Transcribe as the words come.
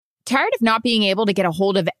Tired of not being able to get a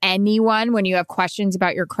hold of anyone when you have questions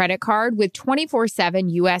about your credit card? With 24/7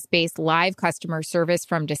 US-based live customer service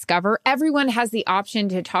from Discover, everyone has the option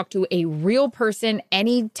to talk to a real person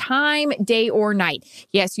anytime, day or night.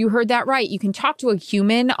 Yes, you heard that right. You can talk to a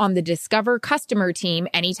human on the Discover customer team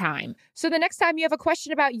anytime. So the next time you have a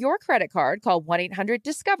question about your credit card, call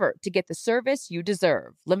 1-800-DISCOVER to get the service you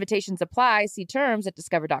deserve. Limitations apply. See terms at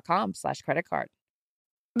discover.com/creditcard.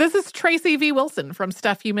 This is Tracy V. Wilson from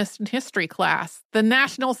Stuff You Missed in History class. The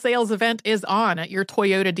national sales event is on at your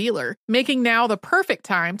Toyota dealer, making now the perfect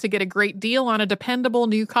time to get a great deal on a dependable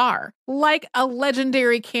new car. Like a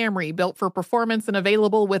legendary Camry built for performance and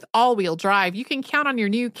available with all-wheel drive, you can count on your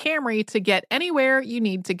new Camry to get anywhere you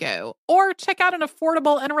need to go. Or check out an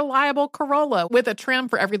affordable and reliable Corolla with a trim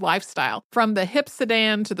for every lifestyle. From the hip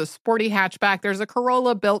sedan to the sporty hatchback, there's a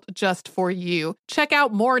Corolla built just for you. Check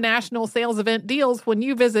out more national sales event deals when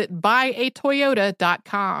you visit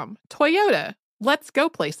buyatoyota.com. Toyota, let's go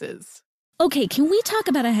places. Okay, can we talk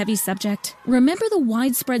about a heavy subject? Remember the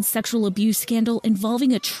widespread sexual abuse scandal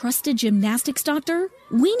involving a trusted gymnastics doctor?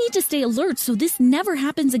 We need to stay alert so this never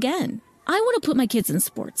happens again. I want to put my kids in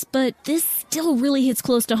sports, but this still really hits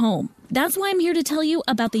close to home. That's why I'm here to tell you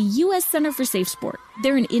about the U.S. Center for Safe Sport.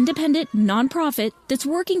 They're an independent nonprofit that's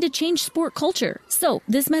working to change sport culture. So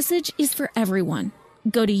this message is for everyone.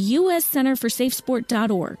 Go to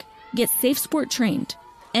uscenterforsafesport.org. Get safe sport trained.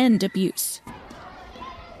 End abuse.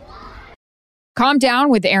 Calm Down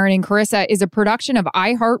with Aaron and Carissa is a production of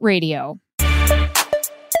iHeartRadio.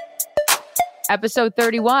 Episode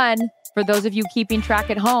 31, for those of you keeping track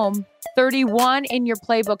at home, 31 in your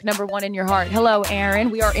playbook, number 1 in your heart. Hello, Aaron.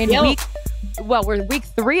 We are in week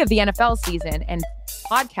 3 of the NFL season and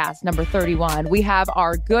podcast number 31. We have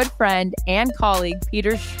our good friend and colleague,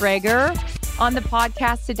 Peter Schrager, on the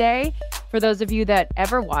podcast today. For those of you that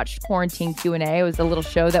ever watched Quarantine Q&A, it was a little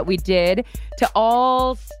show that we did to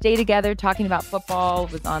all stay together talking about football.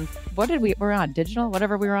 It was on, we're on digital,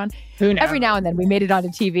 whatever we were on. Who knows? Every now and then we made it onto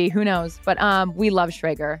TV. Who knows? But we love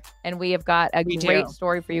Schrager, and we have got a great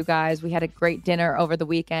story for you guys. We had a great dinner over the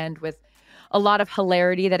weekend with a lot of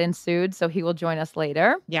hilarity that ensued, so he will join us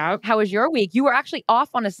later. Yeah. How was your week? You were actually off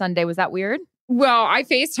on a Sunday. Was that weird? Well, I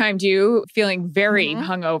FaceTimed you feeling very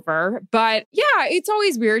hungover, but yeah, it's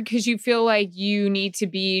always weird because you feel like you need to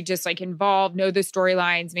be just like involved, know the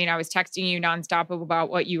storylines. I mean, I was texting you nonstop about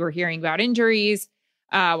what you were hearing about injuries,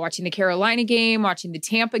 watching the Carolina game, watching the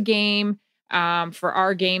Tampa game for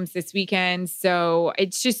our games this weekend. So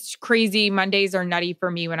it's just crazy. Mondays are nutty for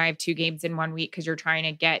me when I have 2 games in 1 week because you're trying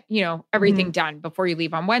to get, everything done before you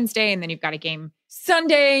leave on Wednesday. And then you've got a game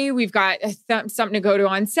Sunday. We've got something to go to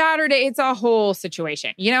on Saturday. It's a whole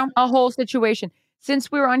situation, A whole situation.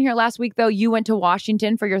 Since we were on here last week, though, you went to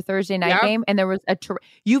Washington for your Thursday night game, and there was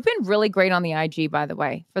you've been really great on the IG, by the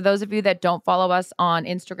way. For those of you that don't follow us on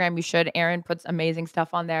Instagram, you should. Aaron puts amazing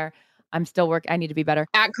stuff on there. I'm still working. I need to be better.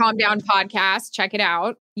 At Calm Down Podcast. Check it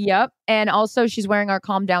out. Yep. And also she's wearing our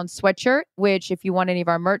Calm Down sweatshirt, which if you want any of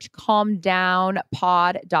our merch,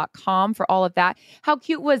 calmdownpod.com for all of that. How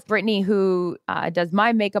cute was Brittany, who does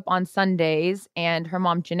my makeup on Sundays, and her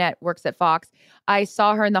mom, Jeanette, works at Fox. I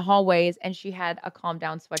saw her in the hallways and she had a Calm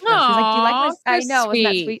Down sweatshirt. She's like, do you like this? I know. Sweet. Isn't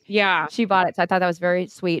that sweet? Yeah. She bought it. So I thought that was very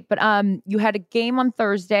sweet. But you had a game on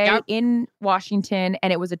Thursday in Washington,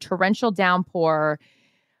 and it was a torrential downpour.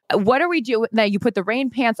 What do we do now? You put the rain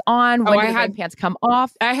pants on. When did the rain pants come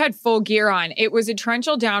off? I had full gear on. It was a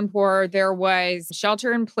torrential downpour. There was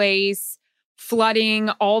shelter in place, flooding,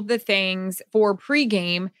 all the things for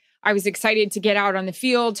pregame. I was excited to get out on the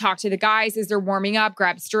field, talk to the guys as they're warming up,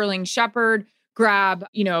 grab Sterling Shepard, grab,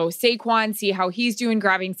 Saquon, see how he's doing,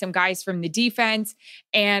 grabbing some guys from the defense.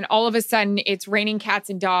 And all of a sudden it's raining cats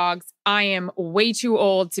and dogs. I am way too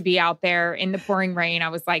old to be out there in the pouring rain. I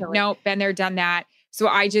was like, nope, been there, done that. So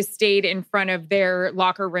I just stayed in front of their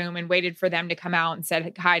locker room and waited for them to come out and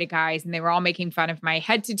said hi to guys. And they were all making fun of my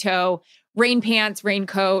head to toe, rain pants,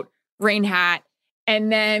 raincoat, rain hat. And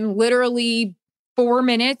then literally 4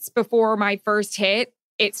 minutes before my first hit,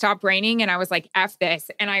 it stopped raining. And I was like, F this.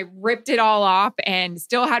 And I ripped it all off and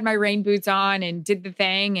still had my rain boots on and did the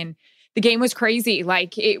thing. And the game was crazy. I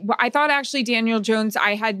thought actually Daniel Jones,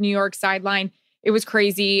 I had New York sideline. It was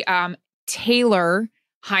crazy. Taylor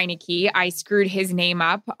Heineke, I screwed his name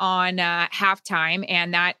up on halftime,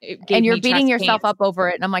 and that gave and you're me beating chest yourself pains. up over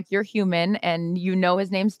it. And I'm like, you're human, and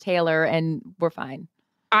his name's Taylor, and we're fine.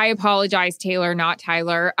 I apologize, Taylor, not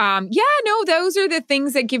Tyler. No, those are the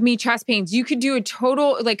things that give me chest pains. You could do a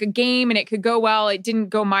total, like a game and it could go well. It didn't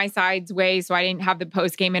go my side's way, so I didn't have the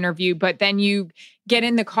post-game interview. But then you get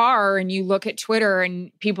in the car and you look at Twitter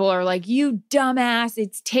and people are like, you dumbass,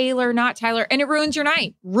 it's Taylor, not Tyler. And it ruins your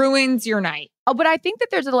night. Ruins your night. Oh, but I think that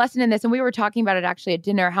there's a lesson in this. And we were talking about it actually at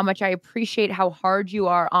dinner, how much I appreciate how hard you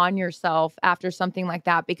are on yourself after something like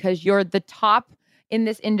that, because you're the top in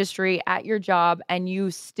this industry at your job and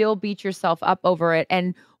you still beat yourself up over it.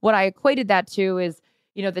 And what I equated that to is,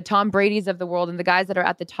 you know, the Tom Brady's of the world and the guys that are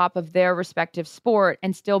at the top of their respective sport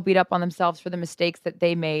and still beat up on themselves for the mistakes that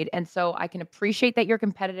they made. And so I can appreciate that you're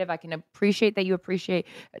competitive. I can appreciate that you appreciate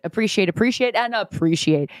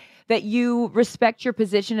that you respect your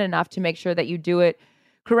position enough to make sure that you do it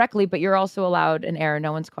correctly, but you're also allowed an error.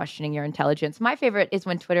 No one's questioning your intelligence. My favorite is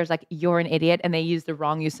when Twitter's like, you're an idiot, and they use the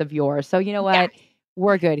wrong use of yours. So you know what? Yeah.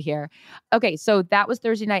 We're good here. Okay, so that was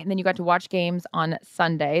Thursday night, and then you got to watch games on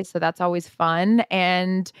Sunday. So that's always fun.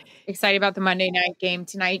 And excited about the Monday night game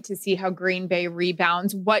tonight to see how Green Bay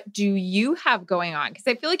rebounds. What do you have going on? Because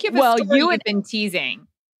I feel like you have a story you've been teasing.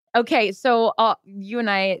 Okay, so you and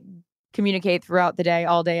I communicate throughout the day,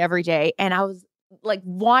 all day, every day. And I was like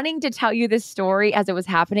wanting to tell you this story as it was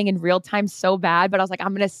happening in real time so bad, but I was like, I'm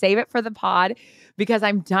going to save it for the pod because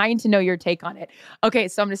I'm dying to know your take on it. Okay,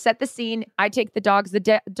 so I'm going to set the scene. I take the dogs,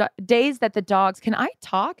 the days that the dogs, can I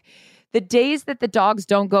talk? The days that the dogs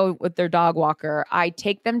don't go with their dog walker, I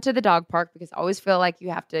take them to the dog park because I always feel like you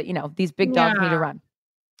have to, you know, these big dogs need to run.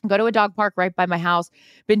 Go to a dog park right by my house.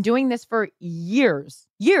 Been doing this for years.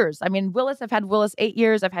 I mean, I've had Willis 8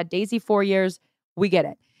 years. I've had Daisy 4 years. We get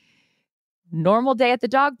it. Normal day at the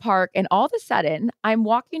dog park. And all of a sudden, I'm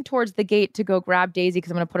walking towards the gate to go grab Daisy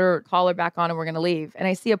because I'm going to put her collar back on and we're going to leave. And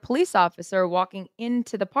I see a police officer walking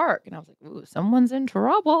into the park. And I was like, ooh, someone's in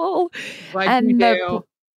trouble. The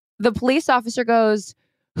police officer goes,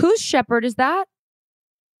 whose shepherd is that?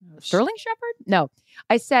 Sterling Shepherd? No.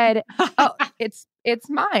 I said, oh, it's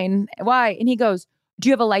mine. Why? And he goes, do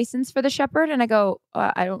you have a license for the shepherd? And I go,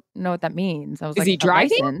 I don't know what that means. I was like, is he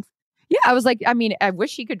driving? License? Yeah, I was like, I mean, I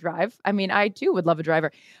wish he could drive. I mean, I too would love a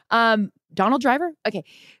driver. Donald Driver? Okay,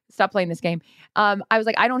 stop playing this game. I was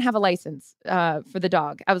like, I don't have a license for the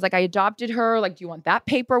dog. I was like, I adopted her. Like, do you want that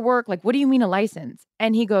paperwork? Like, what do you mean a license?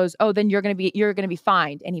 And he goes, oh, then you're gonna be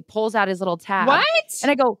fined. And he pulls out his little tab. What?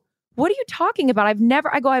 And I go, what are you talking about? I've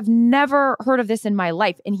never heard of this in my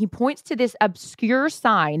life. And he points to this obscure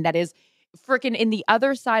sign that is freaking in the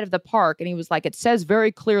other side of the park. And he was like, it says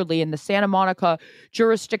very clearly in the Santa Monica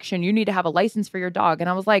jurisdiction, you need to have a license for your dog. And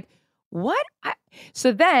I was like, what?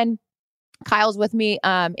 So then Kyle's with me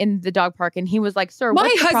in the dog park and he was like, sir, my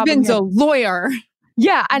husband's a lawyer.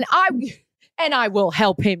 Yeah. And I will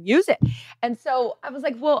help him use it. And so I was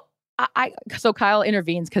like, well, so Kyle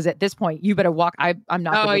intervenes because at this point you better walk. I'm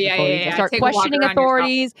not. Oh yeah. I start questioning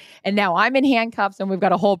authorities, and now I'm in handcuffs, and we've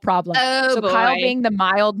got a whole problem. Oh, so boy. Kyle, being the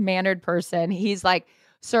mild-mannered person, he's like,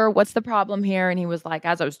 "Sir, what's the problem here?" And he was like,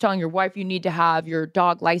 "As I was telling your wife, you need to have your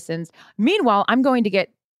dog license." Meanwhile, I'm going to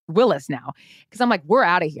get Willis now because I'm like, we're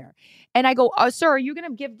out of here. And I go, sir, are you going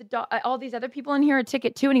to give all these other people in here a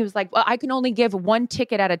ticket too? And he was like, well, I can only give one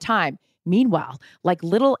ticket at a time. Meanwhile, like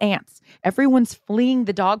little ants, everyone's fleeing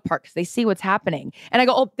the dog park because they see what's happening. And I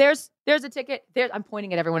go, oh, there's a ticket. I'm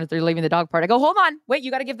pointing at everyone as they're leaving the dog park. I go, hold on, wait,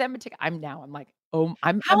 you got to give them a ticket. I'm like, oh,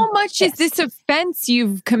 How much pissed. is this offense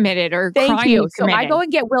you've committed or Thank crime you. you've So committed? I go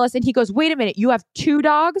and get Willis, and he goes, wait a minute, you have 2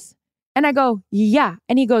 dogs? And I go, yeah.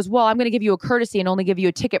 And he goes, well, I'm going to give you a courtesy and only give you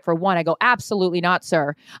a ticket for one. I go, absolutely not,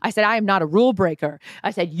 sir. I said, I am not a rule breaker.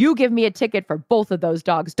 I said, you give me a ticket for both of those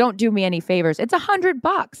dogs. Don't do me any favors. It's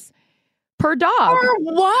 $100 per dog. For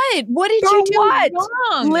what? What did For you do what?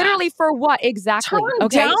 wrong? Literally for what? Exactly. Turned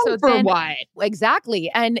down so for then, what? Exactly.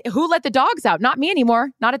 And who let the dogs out? Not me anymore.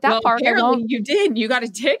 Not at that park. Apparently you did. You got a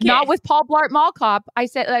ticket. Not with Paul Blart Mall Cop. I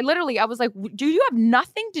said, I was like, do you have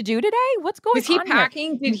nothing to do today? What's going on? Was he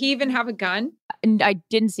packing? Did he even have a gun? And I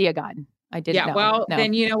didn't see a gun. I didn't know. Well, No.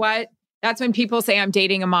 then you know what? That's when people say I'm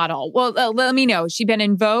dating a model. Well, let me know. She been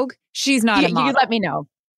in Vogue? She's not a model. You let me know.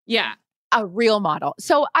 Yeah. A real model.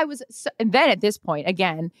 So and then at this point,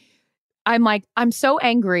 again, I'm like, I'm so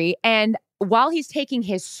angry. And while he's taking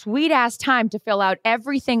his sweet ass time to fill out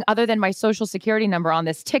everything other than my social security number on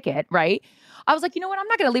this ticket, right? I was like, you know what? I'm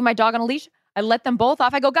not going to leave my dog on a leash. I let them both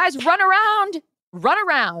off. I go, guys, run around. run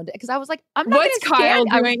around. Because I was like, I'm not What's going to stand.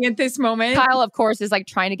 Kyle doing at this moment? Kyle, of course, is like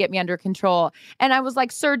trying to get me under control. And I was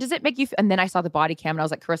like, sir, does it make you... And then I saw the body cam and I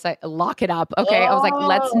was like, Carissa, lock it up. Okay. I was like,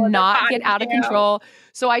 let's not get out of control.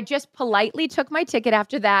 So I just politely took my ticket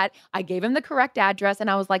after that. I gave him the correct address and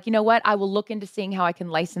I was like, you know what? I will look into seeing how I can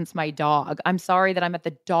license my dog. I'm sorry that I'm at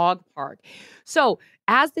the dog park. So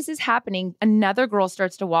as this is happening, another girl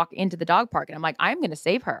starts to walk into the dog park and I'm like, I'm going to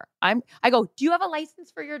save her. I go, do you have a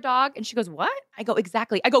license for your dog? And she goes, what? I go,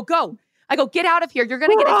 exactly. I go, go. I go, get out of here. You're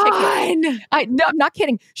going to get a ticket. No, I'm not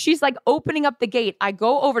kidding. She's like opening up the gate. I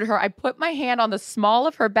go over to her. I put my hand on the small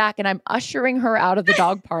of her back and I'm ushering her out of the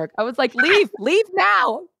dog park. I was like, leave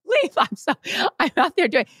now. Leave. I'm out there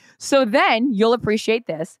doing. So then you'll appreciate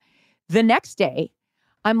this. The next day,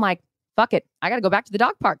 I'm like, fuck it. I got to go back to the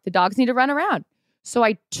dog park. The dogs need to run around. So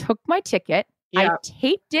I took my ticket. I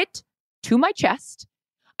taped it to my chest.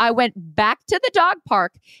 I went back to the dog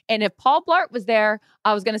park. And if Paul Blart was there,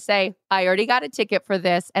 I was going to say, I already got a ticket for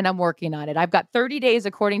this and I'm working on it. I've got 30 days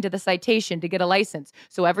according to the citation to get a license.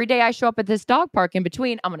 So every day I show up at this dog park in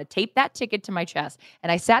between, I'm going to tape that ticket to my chest.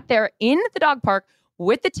 And I sat there in the dog park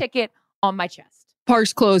with the ticket on my chest.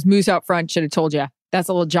 Park's closed, moose out front. Should have told you. That's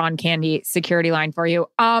a little John Candy security line for you.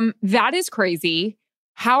 That is crazy.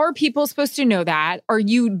 How are people supposed to know that? Are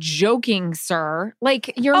you joking, sir?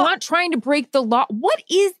 Like, you're not trying to break the law. What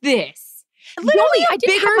is this? Literally, I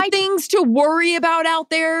didn't bigger things to worry about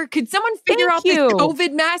out there. Could someone figure out this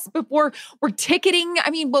COVID mess before we're ticketing?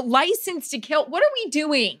 I mean, what license to kill? What are we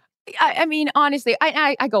doing? I mean, honestly,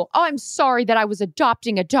 I go, oh, I'm sorry that I was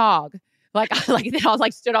adopting a dog. Like then I was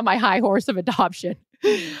like stood on my high horse of adoption.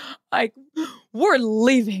 Like, we're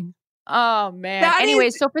leaving. Oh, man.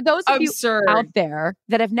 Anyways, so for those of you out there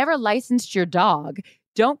that have never licensed your dog,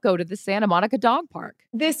 don't go to the Santa Monica Dog Park.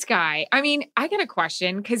 This guy, I mean, I got a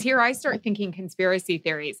question because here I start thinking conspiracy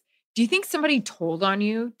theories. Do you think somebody told on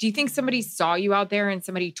you? Do you think somebody saw you out there and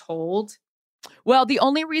somebody told? Well, the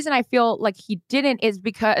only reason I feel like he didn't is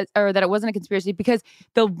because, or that it wasn't a conspiracy, because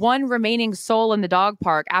the one remaining soul in the dog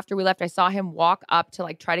park, after we left, I saw him walk up to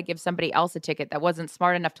like try to give somebody else a ticket that wasn't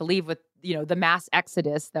smart enough to leave with, you know, the mass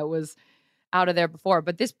exodus that was out of there before.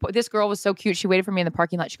 But this girl was so cute. She waited for me in the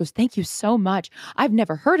parking lot. She goes, thank you so much. I've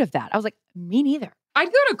never heard of that. I was like, me neither. I'd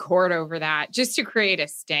go to court over that just to create a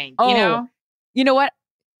stink, you know? You know what?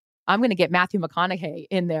 I'm going to get Matthew McConaughey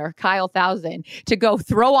in there, Kyle Thousand, to go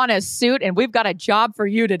throw on a suit, and we've got a job for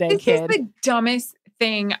you today, kid. This is the dumbest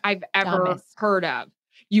thing I've ever heard of.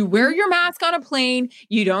 You wear your mask on a plane,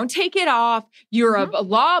 you don't take it off, you're a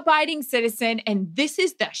law-abiding citizen, and this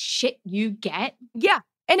is the shit you get? Yeah.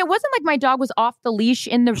 And it wasn't like my dog was off the leash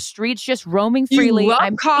in the streets, just roaming freely. You love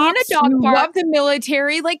I'm cops, in a dog park. Love the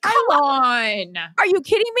military. Like, come on. Are you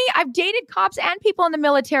kidding me? I've dated cops and people in the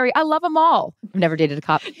military. I love them all. I've never dated a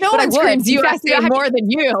cop. No one screams USA more than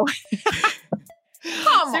you.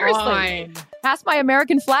 Come Seriously. on. Pass my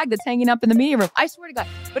American flag that's hanging up in the meeting room. I swear to God.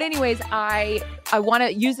 But anyways, I want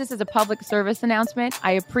to use this as a public service announcement.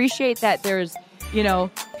 I appreciate that there's, you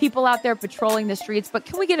know, people out there patrolling the streets, but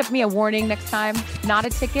can we get me a warning next time? Not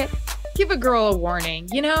a ticket? Give a girl a warning,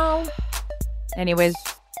 you know? Anyways,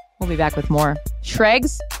 we'll be back with more.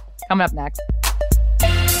 Shregs, coming up next.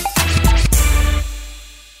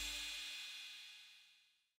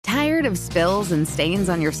 Tired of spills and stains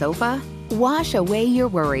on your sofa? Wash away your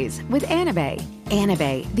worries with Anabay.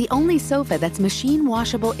 Anabay, the only sofa that's machine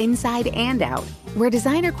washable inside and out, where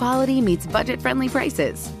designer quality meets budget-friendly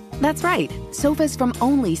prices. That's right, sofas from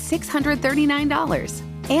only $639.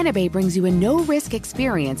 Anabay brings you a no-risk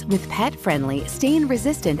experience with pet-friendly,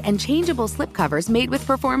 stain-resistant, and changeable slipcovers made with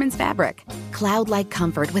performance fabric, cloud-like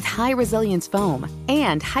comfort with high-resilience foam,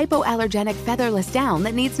 and hypoallergenic featherless down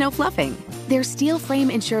that needs no fluffing. Their steel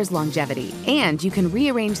frame ensures longevity, and you can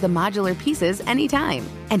rearrange the modular pieces anytime.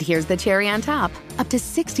 And here's the cherry on top, up to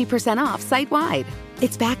 60% off site-wide.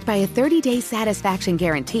 It's backed by a 30-day satisfaction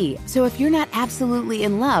guarantee, so if you're not absolutely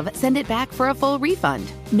in love, send it back for a full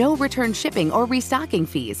refund. No return shipping or restocking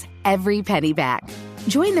fees. Every penny back.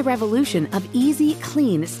 Join the revolution of easy,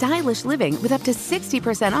 clean, stylish living with up to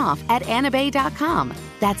 60% off at anabay.com.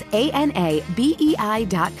 That's ANABEI.com.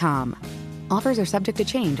 Offers are subject to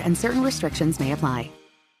change and certain restrictions may apply.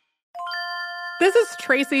 This is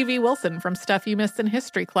Tracy V. Wilson from Stuff You Missed in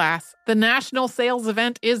History Class. The national sales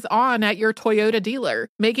event is on at your Toyota dealer,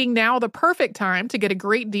 making now the perfect time to get a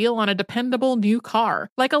great deal on a dependable new car.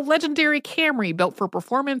 Like a legendary Camry built for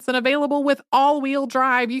performance and available with all-wheel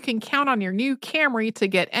drive, you can count on your new Camry to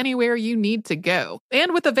get anywhere you need to go.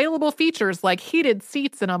 And with available features like heated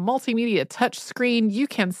seats and a multimedia touchscreen, you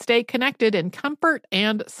can stay connected in comfort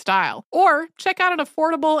and style. Or check out an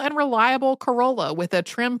affordable and reliable Corolla with a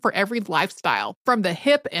trim for every lifestyle. style. From the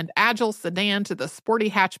hip and agile sedan to the sporty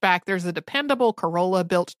hatchback, there's a dependable Corolla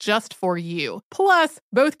built just for you. Plus,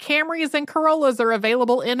 both Camrys and Corollas are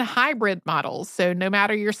available in hybrid models, so no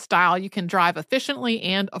matter your style, you can drive efficiently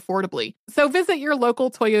and affordably. So visit your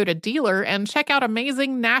local Toyota dealer and check out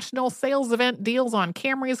amazing national sales event deals on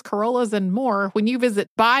Camrys, Corollas, and more when you visit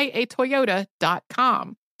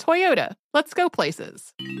buyatoyota.com. Toyota, let's go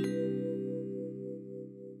places.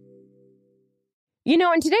 You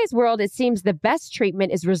know, in today's world, it seems the best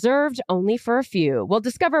treatment is reserved only for a few. Well,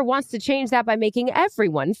 Discover wants to change that by making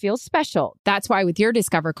everyone feel special. That's why with your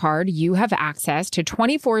Discover card, you have access to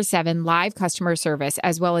 24/7 live customer service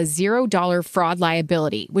as well as $0 fraud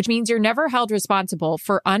liability, which means you're never held responsible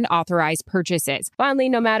for unauthorized purchases. Finally,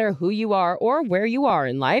 no matter who you are or where you are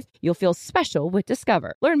in life, you'll feel special with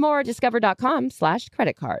Discover. Learn more at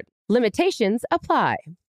discover.com/creditcard. Limitations apply.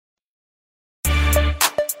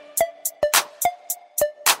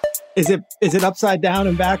 Is it upside down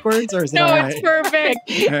and backwards, or is it No, all right? it's perfect.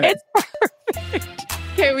 Right. It's perfect.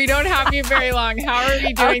 Okay, we don't have you very long. How are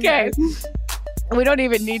we doing this? We don't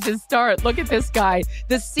even need to start. Look at this guy.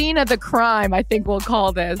 The scene of the crime, I think we'll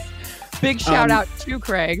call this. Big shout out to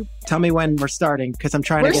Craig. Tell me when we're starting, because I'm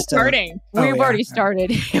trying to get starting. We've already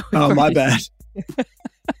started. Oh, my bad.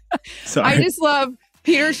 Sorry. I just love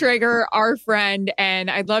Peter Schrager, our friend, and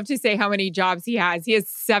I'd love to say how many jobs he has. He has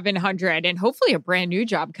 700 and hopefully a brand new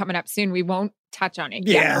job coming up soon. We won't touch on it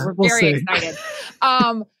yet, but we're very excited.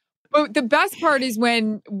 But the best part is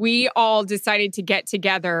when we all decided to get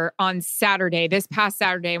together on Saturday, this past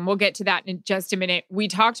Saturday, and we'll get to that in just a minute. We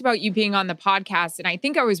talked about you being on the podcast, and I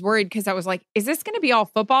think I was worried because I was like, is this going to be all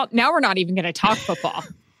football? Now we're not even going to talk football.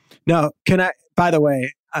 No, by the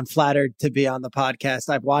way, I'm flattered to be on the podcast.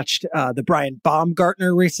 I've watched the Brian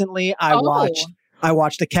Baumgartner recently. I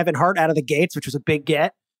watched the Kevin Hart Out of the Gates, which was a big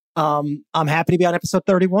get. I'm happy to be on episode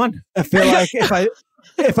 31. I feel like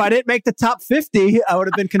if I didn't make the top 50, I would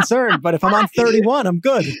have been concerned. But if I'm on 31, I'm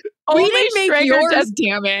good. We didn't make yours,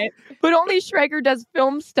 damn it. But only Schrager does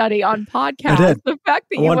film study on podcasts. The fact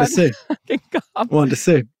that wanted to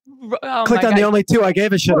see. Oh, clicked on the only two I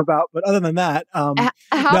gave a shit about, but other than that,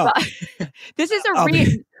 about, this is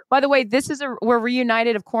by the way, we're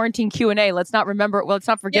reunited of quarantine Q&A. Let's not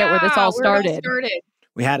forget where this all started.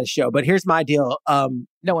 We had a show, but here's my deal.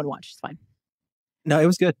 No one watched. It's fine. No, it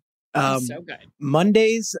was good. So good.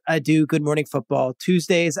 Mondays I do Good Morning Football.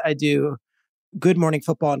 Tuesdays I do Good Morning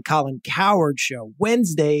Football and Colin Cowherd show.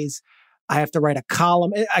 Wednesdays I have to write a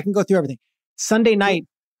column. I can go through everything. Sunday night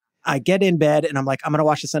I get in bed and I'm like, I'm going to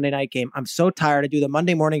watch the Sunday night game. I'm so tired. I do the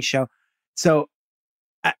Monday morning show. So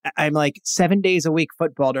I'm like 7 days a week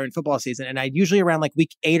football during football season. And I usually around like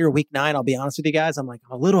week 8 or week 9, I'll be honest with you guys. I'm like,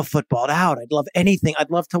 I'm a little footballed out. I'd love anything.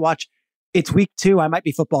 I'd love to watch. It's week 2. I might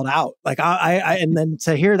be footballed out. Like and then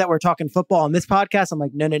to hear that we're talking football on this podcast, I'm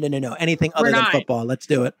like, no. Anything other than football. Let's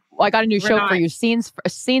do it. Well, I got a new show for you.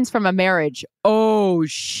 Scenes from a marriage. Oh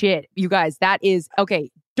shit. You guys, that is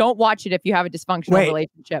okay. Don't watch it if you have a dysfunctional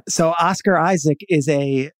relationship. So Oscar Isaac is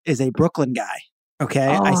a Brooklyn guy. Okay.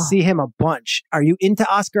 Oh. I see him a bunch. Are you into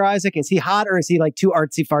Oscar Isaac? Is he hot or is he like too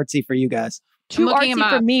artsy fartsy for you guys? Too artsy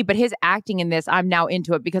for me, but his acting in this, I'm now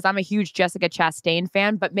into it because I'm a huge Jessica Chastain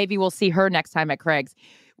fan, but maybe we'll see her next time at Craig's.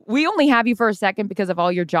 We only have you for a second because of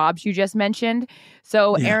all your jobs you just mentioned.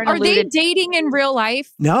 So Aaron Are they dating in real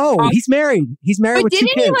life? No, he's married. He's married with 2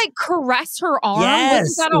 kids. But didn't he like caress her arm? Yes.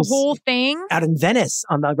 Wasn't that a whole thing? Out in Venice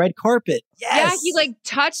on the red carpet. Yes. Yeah, he like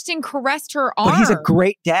touched and caressed her arm. But he's a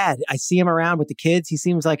great dad. I see him around with the kids. He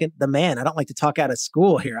seems like the man. I don't like to talk out of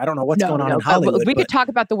school here. I don't know what's going on in Hollywood. We could talk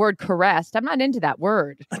about the word caressed. I'm not into that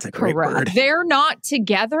word. That's a great word. They're not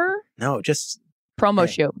together? No, just promo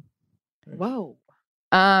shoot. Whoa.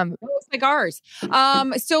 Like ours.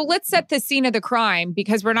 So let's set the scene of the crime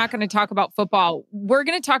because we're not going to talk about football. We're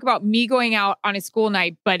going to talk about me going out on a school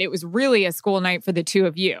night, but it was really a school night for the two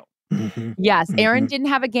of you. Mm-hmm. Yes. Aaron didn't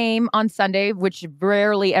have a game on Sunday, which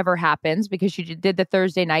rarely ever happens because she did the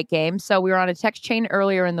Thursday night game. So we were on a text chain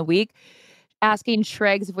earlier in the week asking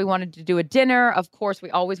Shregs if we wanted to do a dinner. Of course, we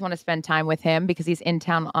always want to spend time with him because he's in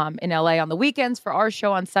town in LA on the weekends for our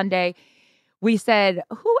show on Sunday. We said,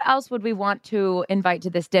 who else would we want to invite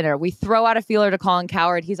to this dinner? We throw out a feeler to Colin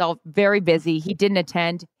Cowherd. He's all very busy. He didn't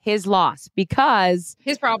attend. His loss because...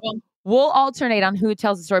 His problem. We'll alternate on who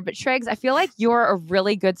tells the story. But Shregs, I feel like you're a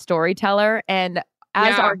really good storyteller. And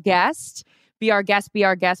as our guest, be our guest,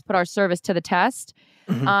 put our service to the test.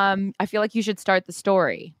 Mm-hmm. I feel like you should start the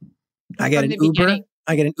story. I get an Uber.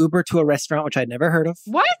 I get an Uber to a restaurant, which I'd never heard of.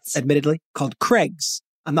 What? Admittedly, called Craig's.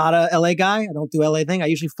 I'm not a LA guy. I don't do LA thing. I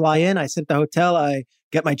usually fly in. I sit at the hotel. I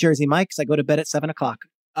get my Jersey Mike's. I go to bed at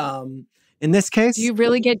 7:00. In this case, Do you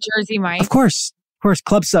really get Jersey Mike? Of course,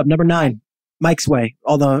 Club Sub number 9, Mike's Way,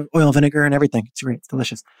 all the oil, vinegar, and everything. It's great. It's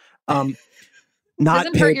delicious. Not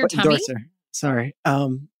Doesn't hurt paid, your but tummy? endorser. Sorry.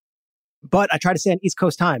 But I try to stay on East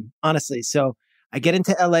Coast time, honestly. So I get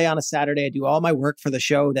into LA on a Saturday. I do all my work for the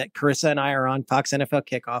show that Carissa and I are on, Fox NFL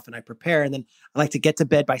Kickoff, and I prepare. And then I like to get to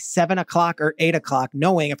bed by 7 o'clock or 8 o'clock,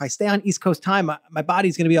 knowing if I stay on East Coast time, my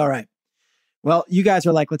body's going to be all right. Well, you guys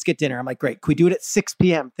are like, let's get dinner. I'm like, great. Could we do it at 6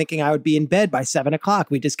 p.m.? Thinking I would be in bed by 7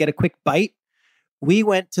 o'clock. We just get a quick bite. We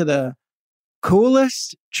went to the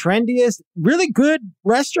coolest, trendiest, really good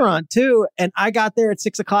restaurant too. And I got there at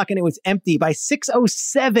 6 o'clock and it was empty. By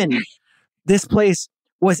 6:07, this place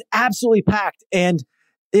was absolutely packed. And,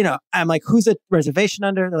 I'm like, who's a reservation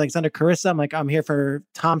under? They're like, it's under Carissa. I'm like, I'm here for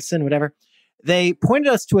Thompson, whatever. They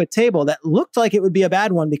pointed us to a table that looked like it would be a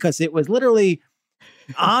bad one because it was literally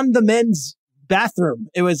on the men's bathroom.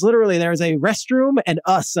 It was literally, there was a restroom and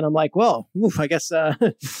us. And I'm like, well, I guess,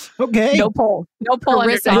 okay. No pull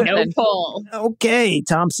under Thompson. No pull. Okay,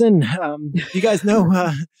 Thompson. You guys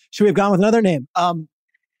know, should we have gone with another name?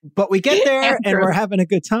 But we get there and we're having a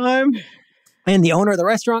good time. And the owner of the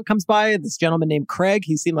restaurant comes by, this gentleman named Craig.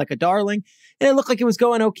 He seemed like a darling and it looked like it was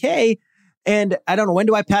going okay. And I don't know, when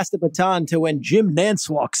do I pass the baton to when Jim Nance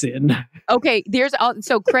walks in? Okay,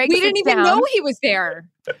 so Craig We didn't even know he was there.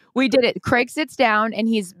 We did it. Craig sits down and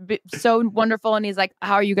he's so wonderful. And he's like,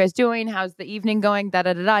 how are you guys doing? How's the evening going? Da,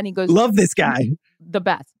 da, da, da. And he goes, love this guy. The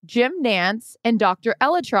best. Jim Nance and Dr.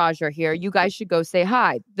 Elatraj are here. You guys should go say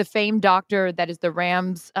hi. The famed doctor that is the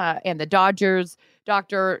Rams and the Dodgers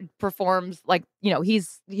doctor performs like, he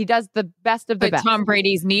does the best of the best. Tom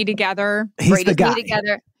Brady's knee together. He's the guy. Knee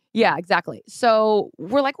together. Yeah, exactly. So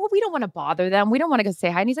we're like, well, we don't want to bother them. We don't want to go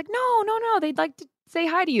say hi. And he's like, no. They'd like to say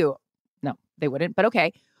hi to you. No, they wouldn't. But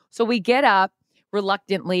okay. So we get up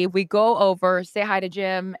reluctantly. We go over, say hi to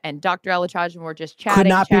Jim and Dr. Elatraj, and we're just chatting. Could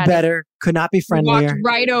not be better. Could not be friendlier. Walked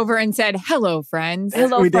right over and said, hello, friends.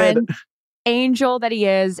 Hello, we friend. did. Angel that he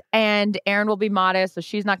is. And Erin will be modest, so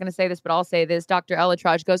she's not going to say this, but I'll say this. Dr.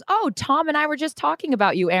 Elatraj goes, oh, Tom and I were just talking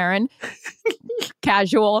about you, Erin.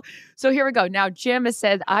 Casual. So here we go. Now, Jim has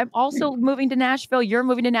said, I'm also moving to Nashville. You're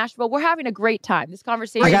moving to Nashville. We're having a great time. This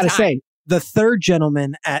conversation. I got to say, the third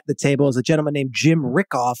gentleman at the table is a gentleman named Jim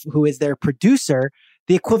Rickoff, who is their producer,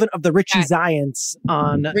 the equivalent of the Richie Zients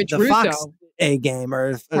on the Russo. Fox A game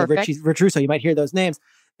or Rich Russo. You might hear those names.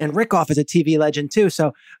 And Rickoff is a TV legend too.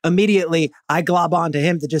 So immediately I glob onto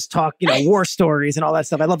him to just talk, war stories and all that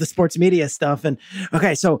stuff. I love the sports media stuff. And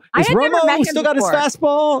okay, so is Romo still got his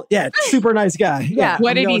fastball? Yeah, super nice guy. Yeah.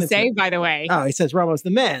 What did he say, by the way? Oh, he says Romo's the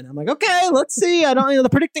man. I'm like, okay, let's see. I don't, the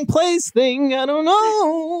predicting plays thing. I don't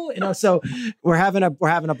know. So we're having a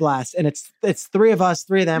blast, and it's three of us,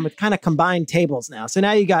 three of them with kind of combined tables now. So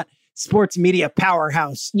now you got sports media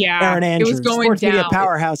powerhouse, Aaron Andrews, it was going sports down. Media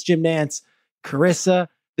powerhouse, Jim Nance, Carissa,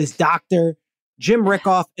 this doctor, Jim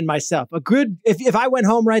Rickoff, and myself. A good, if I went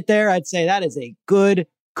home right there, I'd say that is a good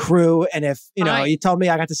crew. And if, you told me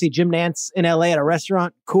I got to see Jim Nance in LA at a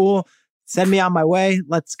restaurant, cool. Send me on my way.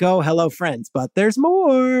 Let's go. Hello, friends. But there's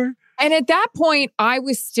more. And at that point, I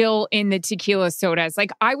was still in the tequila sodas.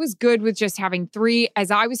 Like, I was good with just having 3. As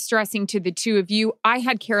I was stressing to the two of you, I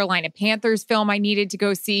had Carolina Panthers film I needed to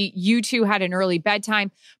go see. You two had an early bedtime.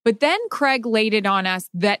 But then Craig laid it on us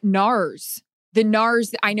that the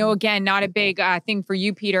NARS, I know, again, not a big thing for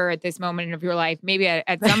you, Peter, at this moment of your life. Maybe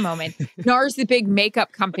at some moment. NARS, the big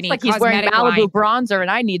makeup company. It's like he's wearing Malibu bronzer and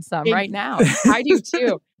I need some right now. I do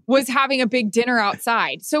too. Was having a big dinner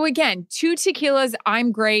outside. So again, 2 tequilas.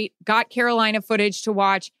 I'm great. Got Carolina footage to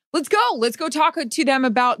watch. Let's go. Let's go talk to them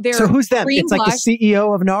about their. So who's them? It's like the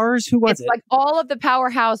CEO of NARS. Who was it? It's like all of the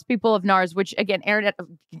powerhouse people of NARS. Which again, Aaron,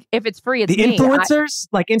 if it's free, it's the influencers,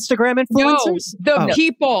 like Instagram influencers. No, the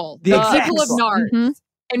people, the people of NARS. Mm-hmm.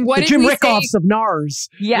 And what the did Jim we Rickoffs say? of NARS.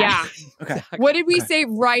 Yeah. Okay. What did we say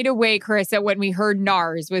right away, Carissa, when we heard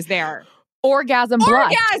NARS was there? Orgasm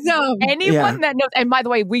blood. Orgasm. Anyone that knows, and by the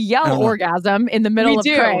way, we yell orgasm in the middle of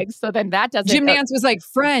Craig, so then that doesn't. Jim Nance was like,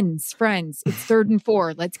 friends. It's 3rd and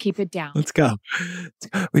 4. Let's keep it down. Let's go.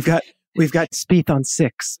 We've got Spieth on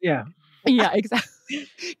 6. Yeah. Yeah, exactly.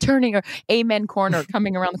 Turning or amen corner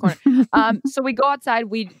coming around the corner. So we go outside.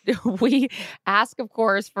 We ask, of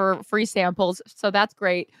course, for free samples. So that's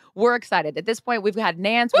great. We're excited. At this point, we've got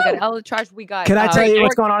Nance, we got Elatraj, we got. Can I tell you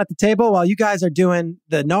what's going on at the table while you guys are doing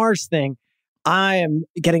the NARS thing? I am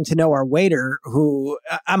getting to know our waiter, who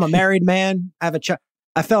I'm a married man. I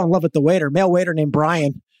fell in love with the waiter, male waiter named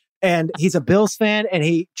Brian. And he's a Bills fan, and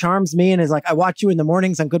he charms me and is like, I watch you in the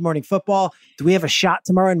mornings on Good Morning Football. Do we have a shot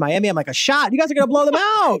tomorrow in Miami? I'm like, a shot? You guys are going to blow them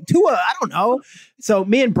out. Tua, I don't know. So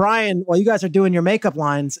me and Brian, while you guys are doing your makeup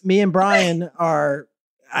lines, me and Brian are,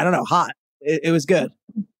 I don't know, hot. It was good.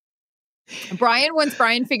 Once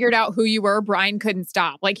Brian figured out who you were, Brian couldn't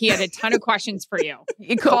stop. Like, he had a ton of questions for you.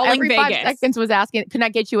 Every 5 seconds was asking, can I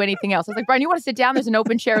get you anything else? I was like, Brian, you want to sit down? There's an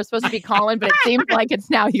open chair. It's supposed to be Colin, but it seems like it's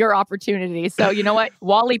now your opportunity. So you know what?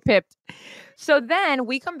 Wally pipped. So then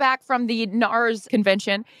we come back from the NARS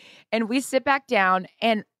convention and we sit back down.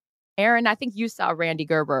 And Aaron, I think you saw Randy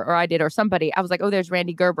Gerber, or I did, or somebody. I was like, oh, there's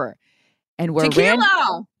Randy Gerber. And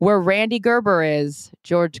where Randy Gerber is,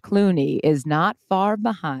 George Clooney is not far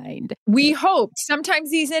behind. We hoped. Sometimes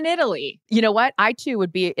he's in Italy. You know what? I too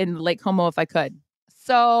would be in Lake Como if I could.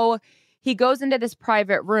 So he goes into this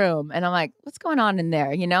private room and I'm like, what's going on in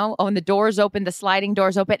there? You know? Oh, and the doors open, the sliding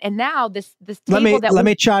doors open. And now this table let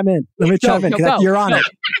me chime in. You're on it.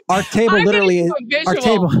 Our table literally is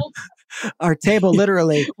our table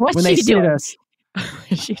literally when they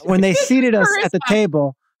seated us at the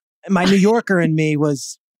table. My New Yorker in me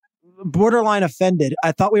was borderline offended.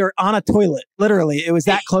 I thought we were on a toilet. Literally, it was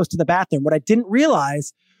that close to the bathroom. What I didn't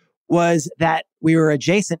realize was that we were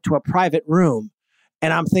adjacent to a private room.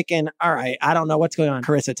 And I'm thinking, all right, I don't know what's going on.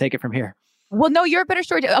 Carissa, take it from here. Well, no, you're a better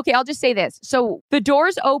story. Okay, I'll just say this. So the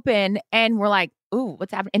doors open and we're like, ooh,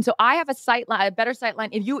 what's happening? And so I have a better sight line.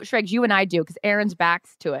 If you, Schrags, you and I do, because Aaron's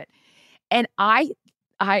back's to it. And I,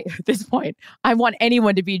 at this point, I want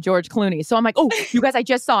anyone to be George Clooney. So I'm like, oh, you guys, I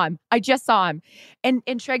just saw him.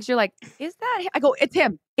 And Schrags, you're like, is that him? I go, it's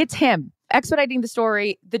him. Expediting the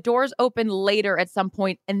story, the doors open later at some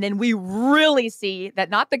point, and then we really see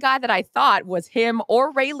that not the guy that I thought was him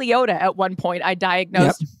or Ray Liotta at one point I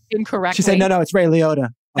diagnosed incorrectly. She said, no, it's Ray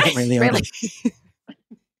Liotta. I think Ray Liotta.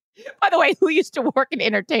 By the way, who used to work in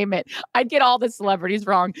entertainment? I'd get all the celebrities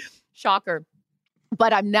wrong. Shocker.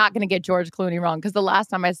 But I'm not going to get George Clooney wrong because the last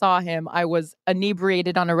time I saw him, I was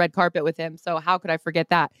inebriated on a red carpet with him. So how could I forget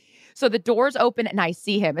that? So the doors open and I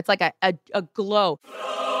see him. It's like a glow.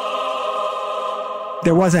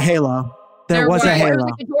 There was a halo. There was a halo.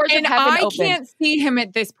 And I can't see him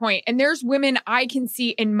at this point. And there's women I can see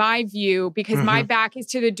in my view because my back is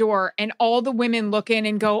to the door and all the women look in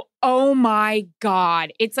and go, oh my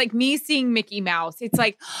God. It's like me seeing Mickey Mouse. It's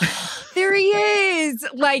like, there he is.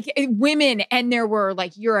 Like women. And there were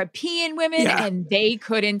like European women and they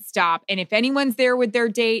couldn't stop. And if anyone's there with their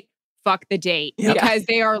date, fuck the date because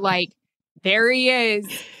they are like, there he is.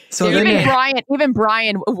 So even Brian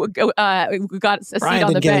got a seat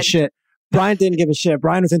on the bench. Brian didn't give a shit.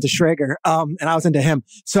 Brian was into Schrager, and I was into him.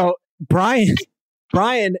 So Brian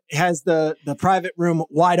has the private room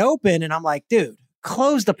wide open, and I'm like, dude,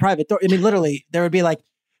 close the private door. I mean, literally, there would be like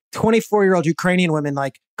 24-year-old Ukrainian women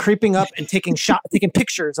like creeping up and taking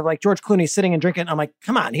pictures of like George Clooney sitting and drinking. I'm like,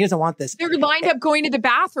 come on, he doesn't want this. They were lined up going to the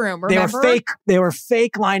bathroom. Remember? They were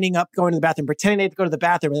fake lining up going to the bathroom, pretending they had to go to the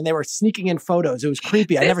bathroom, and then they were sneaking in photos. It was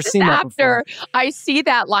creepy. I'd never seen that before. After I see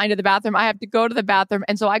that line to the bathroom, I have to go to the bathroom,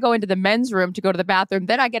 and so I go into the men's room to go to the bathroom.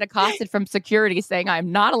 Then I get accosted from security saying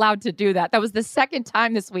I'm not allowed to do that. That was the second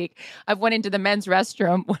time this week I've went into the men's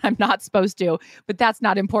restroom when I'm not supposed to. But that's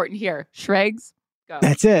not important here. Schrags.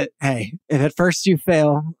 That's it. Hey, if at first you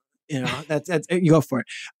fail, you know, that's you go for it.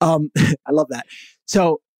 I love that.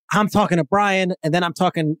 So I'm talking to Brian and then I'm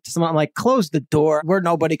talking to someone. I'm like, close the door. We're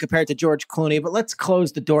nobody compared to George Clooney, but let's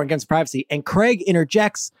close the door against privacy. And Craig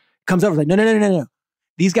interjects, comes over like, no.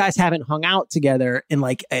 These guys haven't hung out together in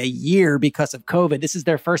like a year because of COVID. This is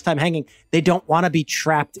their first time hanging. They don't want to be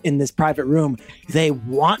trapped in this private room. They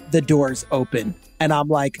want the doors open. And I'm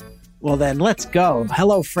like, well, then let's go.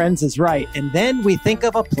 Hello, friends is right. And then we think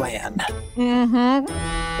of a plan.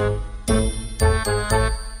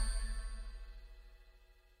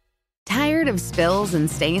 Tired of spills and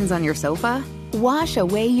stains on your sofa? Wash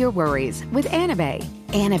away your worries with Anabay.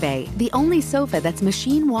 Anabay, the only sofa that's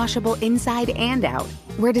machine washable inside and out,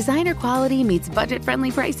 where designer quality meets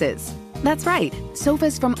budget-friendly prices. That's right,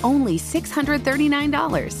 sofas from only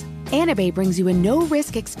 $639. Anabay brings you a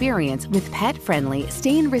no-risk experience with pet-friendly,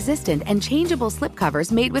 stain-resistant, and changeable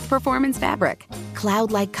slipcovers made with performance fabric,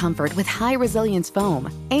 cloud-like comfort with high-resilience foam,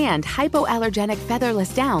 and hypoallergenic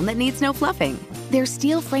featherless down that needs no fluffing. Their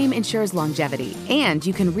steel frame ensures longevity, and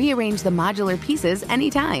you can rearrange the modular pieces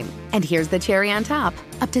anytime. And here's the cherry on top,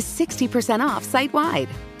 up to 60% off site-wide.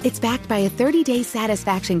 It's backed by a 30-day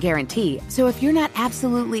satisfaction guarantee, so if you're not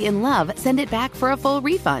absolutely in love, send it back for a full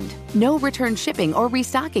refund. No return shipping or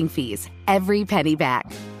restocking fees. Every penny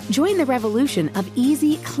back. Join the revolution of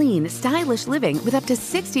easy, clean, stylish living with up to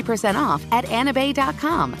 60% off at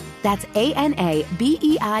anabei.com. That's ANABEI.com.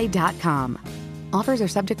 Offers are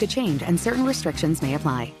subject to change and certain restrictions may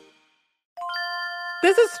apply.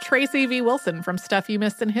 This is Tracy V. Wilson from Stuff You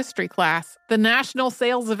Missed in History class. The national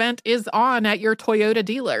sales event is on at your Toyota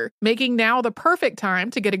dealer, making now the perfect time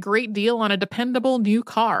to get a great deal on a dependable new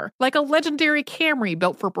car. Like a legendary Camry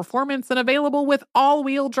built for performance and available with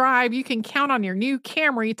all-wheel drive, you can count on your new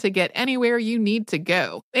Camry to get anywhere you need to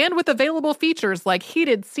go. And with available features like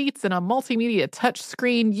heated seats and a multimedia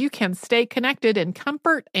touchscreen, you can stay connected in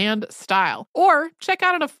comfort and style. Or check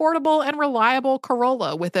out an affordable and reliable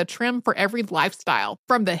Corolla with a trim for every lifestyle.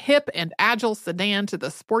 From the hip and agile sedan to the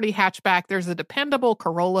sporty hatchback, there's a dependable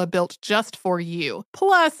Corolla built just for you.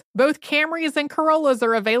 Plus, both Camrys and Corollas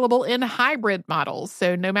are available in hybrid models,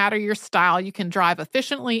 so no matter your style, you can drive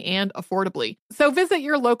efficiently and affordably. So visit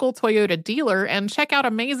your local Toyota dealer and check out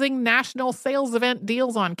amazing national sales event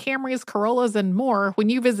deals on Camrys, Corollas, and more when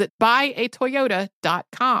you visit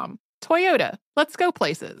buyatoyota.com. Toyota, let's go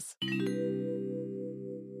places.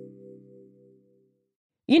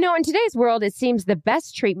 You know, in today's world, it seems the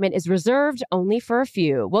best treatment is reserved only for a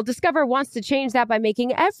few. Well, Discover wants to change that by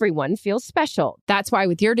making everyone feel special. That's why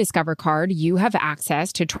with your Discover card, you have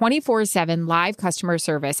access to 24/7 live customer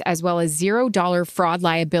service as well as $0 fraud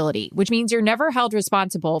liability, which means you're never held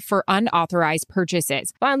responsible for unauthorized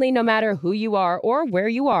purchases. Finally, no matter who you are or where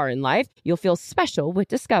you are in life, you'll feel special with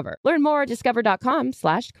Discover. Learn more at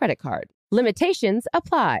discover.com/creditcard. Limitations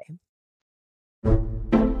apply.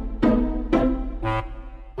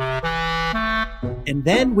 And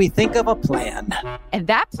then we think of a plan. And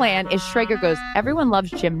that plan is Schrager goes, everyone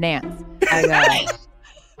loves Jim Nance. I go,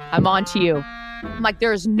 I'm on to you. I'm like,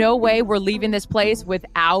 there's no way we're leaving this place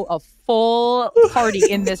without a full party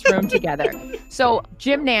in this room together. So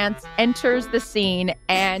Jim Nance enters the scene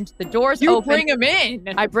and the doors open. You bring him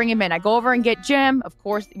in. I bring him in. I go over and get Jim. Of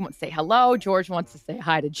course, he wants to say hello. George wants to say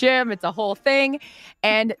hi to Jim. It's a whole thing.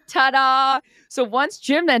 And ta-da. So once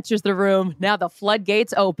Jim enters the room, now the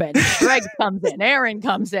floodgates open. Greg comes in. Aaron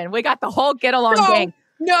comes in. We got the whole get-along gang.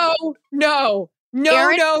 No.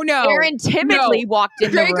 Aaron timidly walked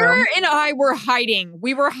in the room. Schrager and I were hiding.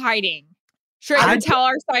 We were hiding. Schrager, tell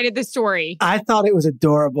our side of the story. I thought it was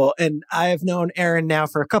adorable. And I have known Aaron now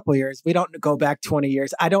for a couple of years. We don't go back 20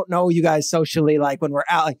 years. I don't know you guys socially, like when we're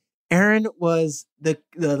out. Like Aaron was the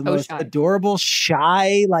most adorable,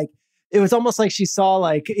 shy, like it was almost like she saw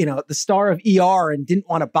like, you know, the star of ER and didn't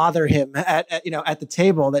want to bother him at the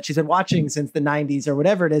table that she's been watching since the 90s or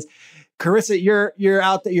whatever it is. Carissa, you're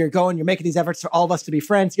out there, you're making these efforts for all of us to be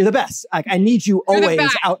friends. You're the best. Like I need you always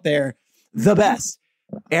out there, the best.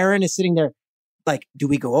 Aaron is sitting there like, do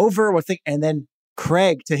we go over? And then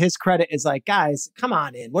Craig, to his credit, is like, guys, come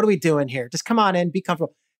on in. What are we doing here? Just come on in, be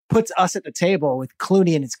comfortable. Puts us at the table with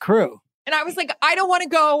Clooney and his crew. And I was like, I don't want to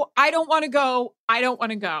go. I don't want to go. I don't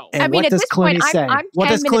want to go. And I mean, what does Clooney say? I'm what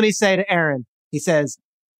does Clooney say to Aaron? He says,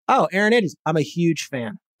 oh, Aaron Edwards, I'm a huge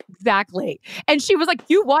fan. Exactly. And she was like,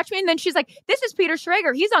 you watch me? And then she's like, this is Peter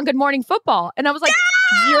Schrager. He's on Good Morning Football. And I was like,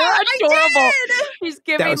 you're adorable. He's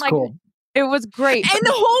giving that was cool. It was great. And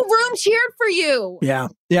the whole room cheered for you. Yeah.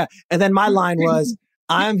 Yeah. And then my line was,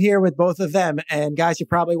 I'm here with both of them. And guys, you're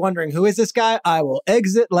probably wondering, who is this guy? I will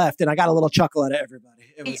exit left. And I got a little chuckle out of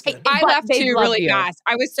everybody. It was good. I left too really fast.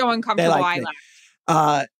 I was so uncomfortable. I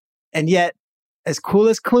left. And yet, as cool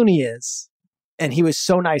as Clooney is, and he was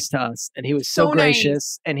so nice to us, and he was so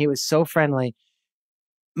gracious, and he was so friendly,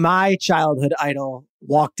 my childhood idol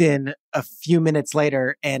walked in a few minutes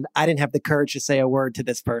later, and I didn't have the courage to say a word to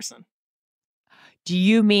this person. Do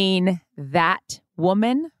you mean that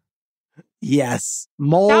woman? Yes. That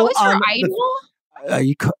was her idol?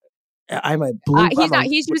 I'm a blue.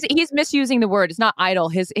 He's misusing the word. It's not idol.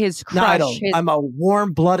 His crush. Not idol. I'm a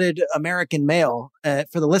warm-blooded American male.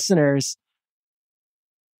 For the listeners,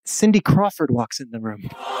 Cindy Crawford walks in the room.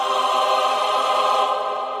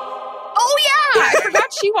 Oh yeah, I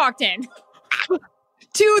forgot she walked in.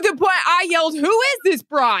 To the point, I yelled, "Who is this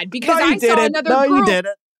broad?" Because I saw another girl. No, you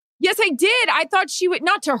didn't. Yes, I did. I thought she would,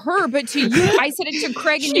 not to her, but to you. I said it to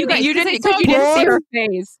Craig and you guys. You didn't see her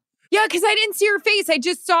face. Yeah, because I didn't see her face. I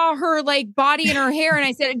just saw her like body and her hair. And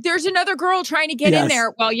I said, there's another girl trying to get in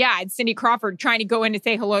there. Well, yeah, it's Cindy Crawford trying to go in to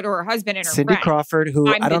say hello to her husband and her Cindy friend. Crawford, who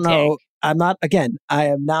I don't know. I am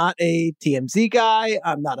not a TMZ guy.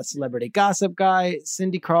 I'm not a celebrity gossip guy.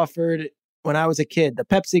 Cindy Crawford, when I was a kid, the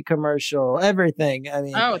Pepsi commercial, everything. I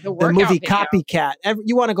mean, the movie video. Copycat.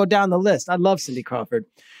 You want to go down the list. I love Cindy Crawford.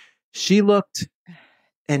 She looked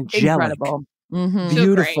angelic. Incredible. Mm-hmm.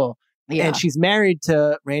 Beautiful. Yeah. And she's married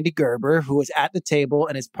to Randy Gerber, who was at the table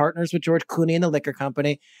and is partners with George Clooney in the liquor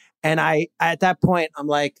company. And at that point, I'm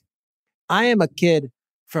like, I am a kid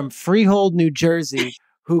from Freehold, New Jersey,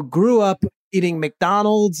 who grew up eating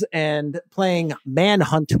McDonald's and playing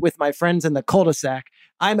manhunt with my friends in the cul-de-sac.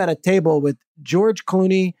 I'm at a table with George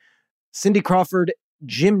Clooney, Cindy Crawford,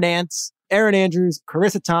 Jim Nantz, Aaron Andrews,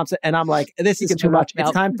 Carissa Thompson, and I'm like, this is too much.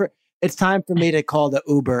 It's time for me to call the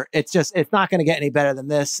Uber. It's not going to get any better than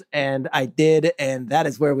this. And I did, and that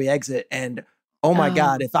is where we exit. And oh my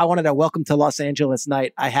God, if I wanted a welcome to Los Angeles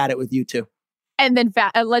night, I had it with you two. And then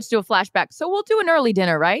let's do a flashback. So we'll do an early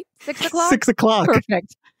dinner, right? 6 o'clock? 6 o'clock.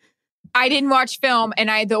 Perfect. I didn't watch film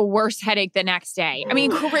and I had the worst headache the next day. I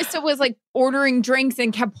mean, Carissa was like ordering drinks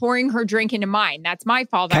and kept pouring her drink into mine. That's my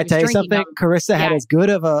fault. Can I tell you something? Carissa had as good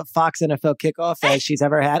of a Fox NFL kickoff as she's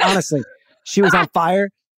ever had. Honestly, she was on fire.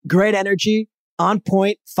 Great energy, on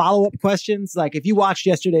point, follow-up questions. Like if you watched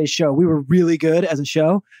yesterday's show, we were really good as a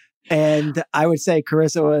show. And I would say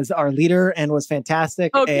Carissa was our leader and was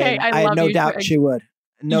fantastic. Okay, and I had no doubt she would.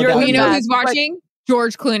 No doubt. You know who's watching?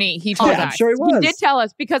 George Clooney. He told us. I'm sure he was. He did tell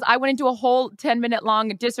us because I went into a whole 10-minute long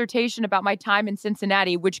dissertation about my time in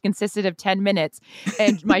Cincinnati, which consisted of 10 minutes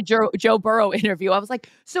and my Joe Burrow interview. I was like,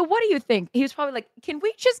 so what do you think? He was probably like, can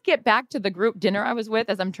we just get back to the group dinner I was with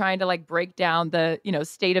as I'm trying to like break down the,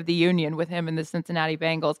 State of the Union with him and the Cincinnati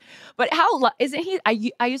Bengals. But isn't he?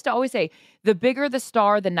 I used to always say the bigger the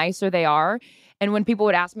star, the nicer they are. And when people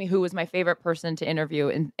would ask me who was my favorite person to interview,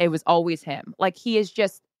 and it was always him. Like he is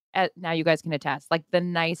just, now you guys can attest, like the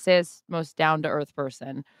nicest, most down-to-earth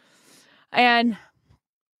person. And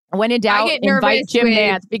when in doubt, invite Jim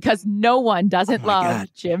Nantz because no one doesn't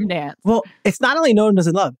love Jim Nantz. Well, it's not only no one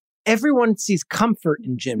doesn't love. Everyone sees comfort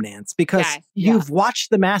in Jim Nantz because you've watched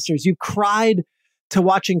the Masters. You've cried to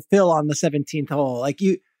watching Phil on the 17th hole. Like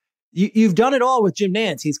you've done it all with Jim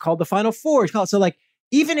Nantz. He's called the Final Four. So like,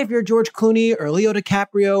 even if you're George Clooney or Leo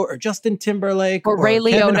DiCaprio or Justin Timberlake or Ray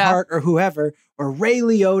Liotta, Kevin Hart or whoever, or Ray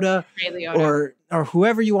Liotta. Or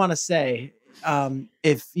whoever you want to say,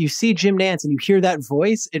 if you see Jim Nantz and you hear that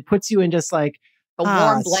voice, it puts you in just like a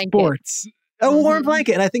warm blanket. Sports. A warm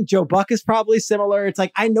blanket. And I think Joe Buck is probably similar. It's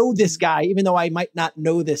like, I know this guy, even though I might not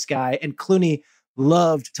know this guy. And Clooney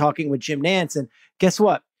loved talking with Jim Nantz. And guess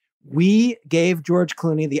what? We gave George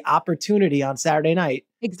Clooney the opportunity on Saturday night.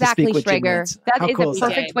 Exactly, to speak with Schrager. That is cool a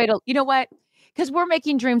perfect way to, you know what? Because we're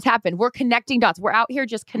making dreams happen. We're connecting dots. We're out here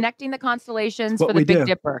just connecting the constellations for the Big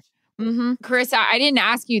Dipper. Mm-hmm. Carissa, I didn't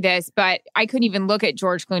ask you this, but I couldn't even look at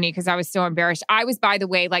George Clooney because I was so embarrassed. I was, by the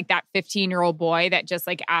way, like that 15-year-old boy that just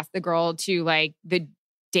like asked the girl to like the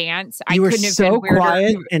dance. You were so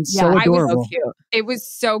quiet and so adorable. I was so cute. It was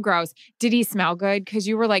so gross. Did he smell good? Because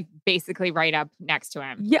you were like basically right up next to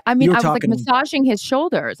him. Yeah, I mean, I was like massaging his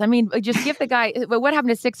shoulders. I mean, just give the guy. What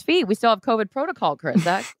happened to 6 feet? We still have COVID protocol,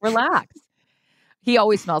 Carissa. Relax. He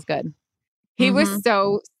always smells good. He was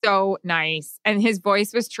so nice. And his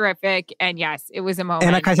voice was terrific. And yes, it was a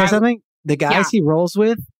moment. And can I say something? The guys he rolls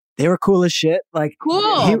with, they were cool as shit. Like,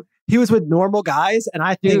 cool. He was with normal guys. And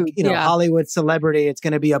I think, Hollywood celebrity, it's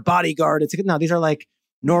going to be a bodyguard. No, these are like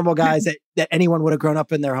normal guys that anyone would have grown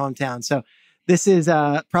up in their hometown. So this is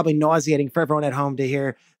probably nauseating for everyone at home to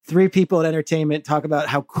hear 3 people in entertainment talk about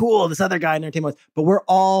how cool this other guy in entertainment was. But we're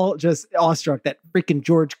all just awestruck that freaking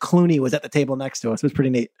George Clooney was at the table next to us. It was pretty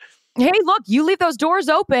neat. Hey, look, you leave those doors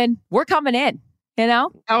open. We're coming in,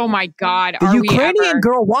 Oh my God. The Ukrainian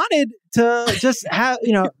girl wanted to just have,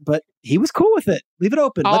 but he was cool with it. Leave it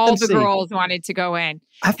open. All the girls wanted to go in.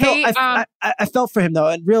 I felt for him though.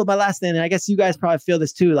 And my last thing, and I guess you guys probably feel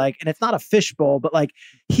this too, like, and it's not a fishbowl, but like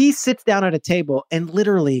he sits down at a table and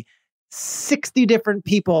literally 60 different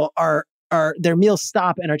people are their meals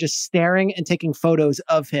stop and are just staring and taking photos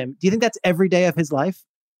of him. Do you think that's every day of his life?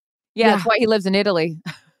 Yeah. That's why he lives in Italy.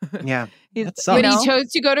 Yeah. But he chose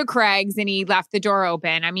to go to Craig's and he left the door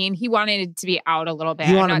open. I mean, he wanted it to be out a little bit.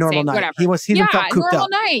 He wanted a normal night. Whatever. He felt cooped normal up.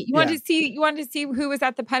 night. You wanted to see who was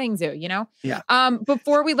at the petting zoo, Yeah.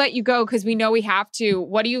 Before we let you go, because we know we have to,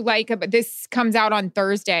 what do you like about this? Comes out on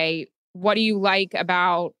Thursday. What do you like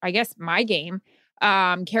about, I guess, my game?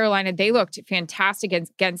 Carolina, they looked fantastic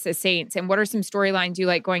against the Saints. And what are some storylines you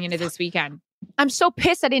like going into this weekend? I'm so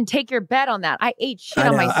pissed I didn't take your bet on that. I ate shit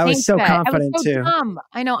on my Saints bet. I was so confident too. Dumb.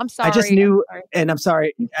 I know. I'm sorry. I just knew, and I'm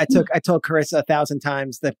sorry. I told Carissa 1,000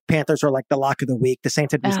 times the Panthers were like the lock of the week. The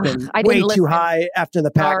Saints had just been way too high after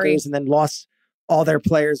the Packers and then lost all their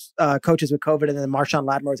players, coaches with COVID, and then Marshawn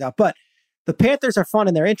Lattimore's out. But the Panthers are fun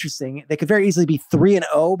and they're interesting. They could very easily be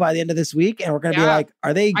 3-0 by the end of this week. And we're going to be like,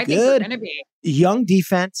 are they good? I think they're going to be. Young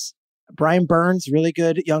defense. Brian Burns, really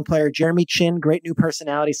good young player. Jeremy Chin, great new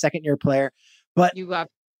personality, second-year player. But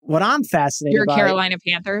what I'm fascinated Your by. Carolina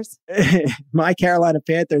Panthers. My Carolina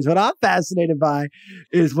Panthers. What I'm fascinated by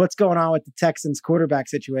is what's going on with the Texans quarterback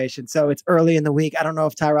situation. So it's early in the week. I don't know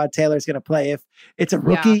if Tyrod Taylor is going to play. If it's a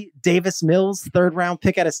rookie, Davis Mills, 3rd round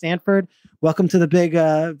pick out of Stanford, welcome to the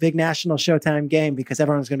big national Showtime game because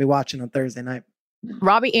everyone's going to be watching on Thursday night.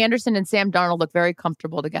 Robbie Anderson and Sam Darnold look very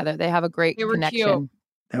comfortable together. They have a great connection. Cute.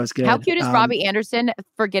 That was good. How cute is Robbie Anderson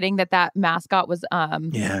forgetting that mascot was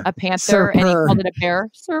a panther Sir and he Purr. called it a bear?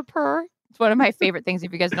 Sir Purr. It's one of my favorite things.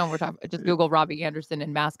 If you guys know what we're talking about, just Google Robbie Anderson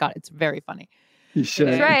and mascot. It's very funny. You should.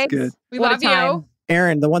 It's good. We What a love you. time.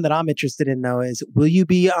 Aaron, the one that I'm interested in though is, will you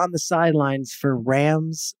be on the sidelines for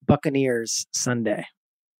Rams Buccaneers Sunday?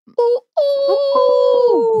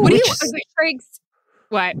 What do you, Triggs?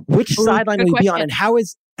 What? Which sideline good will you be on, question. and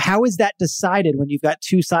how is that decided when you've got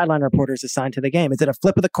 2 sideline reporters assigned to the game? Is it a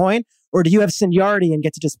flip of the coin, or do you have seniority and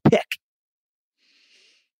get to just pick?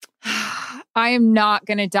 I am not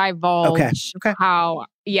going to divulge Okay. how,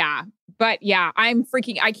 but I'm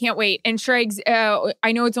freaking, I can't wait. And Shregs,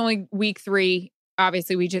 I know it's only week 3.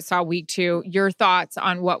 Obviously, we just saw week 2. Your thoughts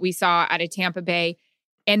on what we saw out of Tampa Bay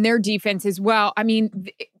and their defense as well. I mean,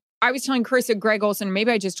 I was telling Chris that Greg Olsen,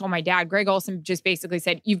 maybe I just told my dad, Greg Olsen just basically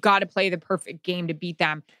said, you've got to play the perfect game to beat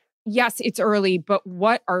them. Yes, it's early, but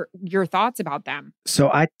what are your thoughts about them?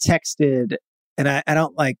 So I texted, and I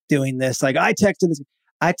don't like doing this. Like I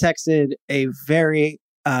texted a very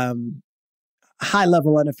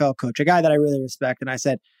high-level NFL coach, a guy that I really respect. And I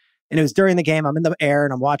said, and it was during the game, I'm in the air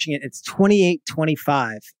and I'm watching it. It's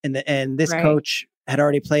 28-25. And this coach had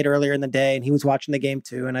already played earlier in the day and he was watching the game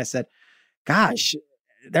too. And I said, gosh,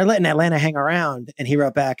 they're letting Atlanta hang around. And he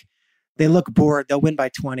wrote back, they look bored. They'll win by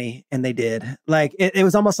 20. And they did. Like, it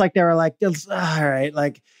was almost like they were like, all right.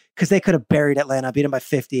 Like, because they could have buried Atlanta, beat them by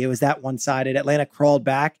 50. It was that one-sided. Atlanta crawled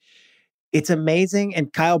back. It's amazing.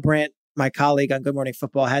 And Kyle Brandt, my colleague on Good Morning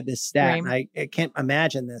Football, had this stat. And I can't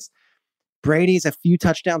imagine this. Brady's a few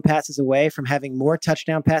touchdown passes away from having more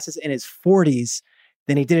touchdown passes in his 40s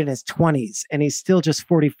than he did in his 20s. And he's still just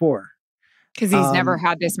 44. Because he's never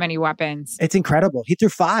had this many weapons. It's incredible. He threw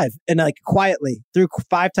 5 and quietly threw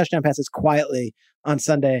 5 touchdown passes quietly on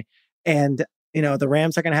Sunday. And, the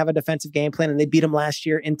Rams are going to have a defensive game plan and they beat them last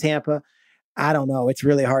year in Tampa. I don't know. It's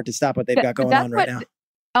really hard to stop what they've got going on right now.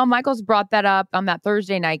 Al Michaels brought that up on that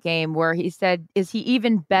Thursday night game where he said, is he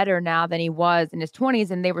even better now than he was in his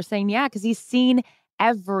 20s? And they were saying, yeah, because he's seen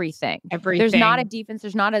everything. There's not a defense.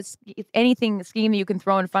 There's not anything scheme that you can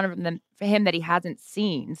throw in front of him that he hasn't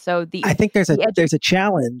seen. So I think there's a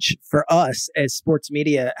challenge for us as sports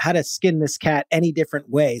media, how to skin this cat any different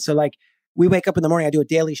way. So like we wake up in the morning, I do a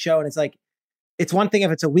daily show and it's like, it's one thing if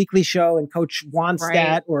it's a weekly show and Coach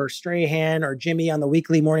Wannstedt or Strahan or Jimmy on the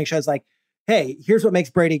weekly morning show is like, hey, here's what makes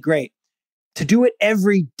Brady great. To do it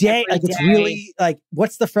every day, it's really like,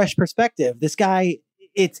 what's the fresh perspective? This guy,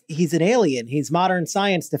 he's an alien. He's modern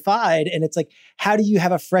science defied. And it's like, how do you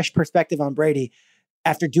have a fresh perspective on Brady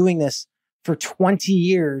after doing this for 20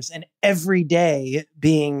 years and every day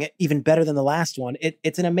being even better than the last one?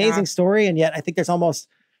 It's an amazing story. And yet I think there's almost,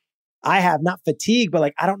 I have not fatigue, but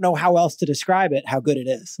like, I don't know how else to describe it, how good it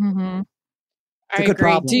is. Mm-hmm. It's a good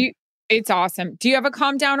problem. It's awesome. Do you have a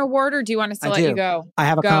calm down award or do you want us to let you go? I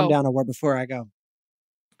have a calm down award before I go.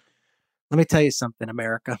 Let me tell you something,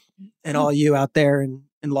 America, and all you out there in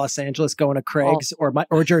Los Angeles going to Craig's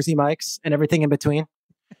or Jersey Mike's and everything in between.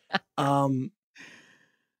 I've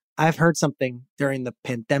heard something during the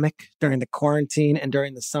pandemic, during the quarantine, and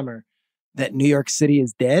during the summer that New York City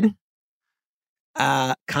is dead.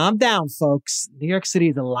 Calm down, folks. New York City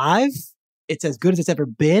is alive. It's as good as it's ever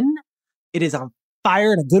been. It is on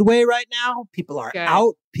fire in a good way right now. People are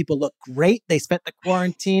out. People look great. They spent the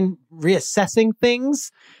quarantine reassessing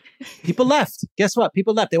things. People left. Guess what?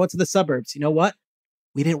 People left. They went to the suburbs. You know what?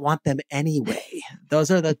 We didn't want them anyway.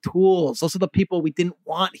 Those are the tools. Those are the people we didn't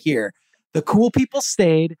want here. The cool people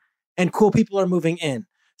stayed and cool people are moving in.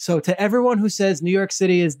 So to everyone who says New York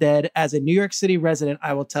City is dead, as a New York City resident,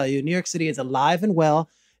 I will tell you, New York City is alive and well.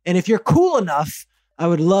 And if you're cool enough, I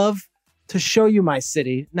would love to show you my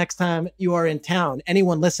city next time you are in town,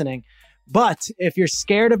 anyone listening. But if you're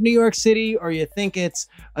scared of New York City or you think it's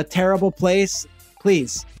a terrible place,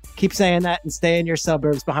 please keep saying that and stay in your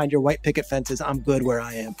suburbs behind your white picket fences. I'm good where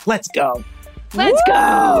I am. Let's go. Let's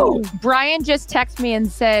go. Brian just texted me and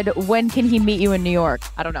said, when can he meet you in New York?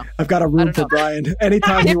 I don't know. I've got a room for Brian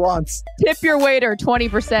anytime he wants. Tip your waiter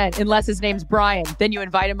 20% unless his name's Brian. Then you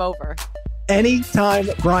invite him over. Anytime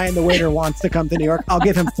Brian, the waiter, wants to come to New York, I'll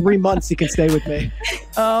give him 3 months. He can stay with me.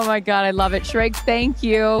 Oh, my God. I love it. Schrager, thank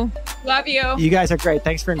you. Love you. You guys are great.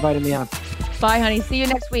 Thanks for inviting me on. Bye, honey. See you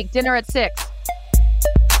next week. Dinner at 6.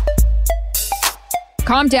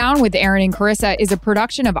 Calm Down with Aaron and Carissa is a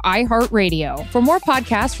production of iHeartRadio. For more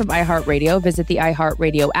podcasts from iHeartRadio, visit the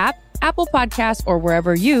iHeartRadio app, Apple Podcasts, or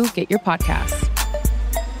wherever you get your podcasts.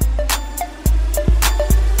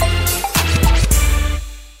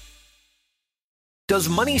 Does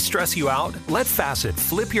money stress you out? Let Facet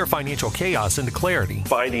flip your financial chaos into clarity.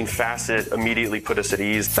 Finding Facet immediately put us at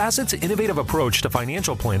ease. Facet's innovative approach to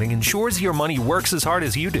financial planning ensures your money works as hard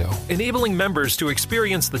as you do, enabling members to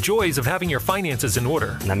experience the joys of having your finances in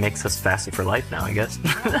order. That makes us Facet for life now, I guess.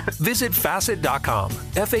 Visit Facet.com,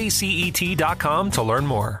 FACET.com to learn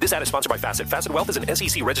more. This ad is sponsored by Facet. Facet Wealth is an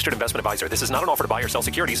SEC registered investment advisor. This is not an offer to buy or sell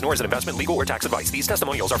securities, nor is it investment, legal, or tax advice. These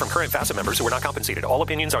testimonials are from current Facet members who are not compensated. All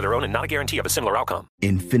opinions are their own and not a guarantee of a similar outcome.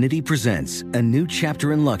 Infiniti presents a new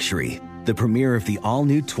chapter in luxury, the premiere of the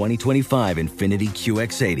all-new 2025 Infiniti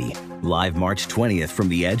QX80, live March 20th from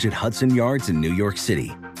the Edge at Hudson Yards in New York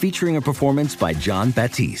City, featuring a performance by John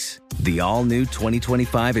Batiste. The all-new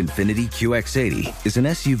 2025 Infiniti QX80 is an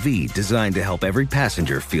SUV designed to help every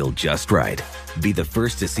passenger feel just right. Be the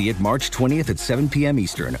first to see it March 20th at 7 p.m.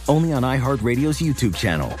 Eastern, only on iHeartRadio's YouTube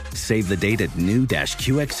channel. Save the date at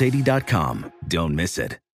new-QX80.com. Don't miss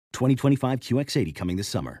it. 2025 QX80 coming this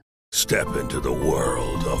summer. Step into the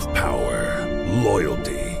world of power,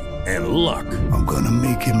 loyalty, and luck. I'm gonna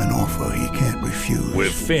make him an offer he can't refuse.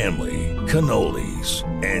 With family, cannolis,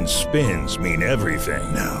 and spins mean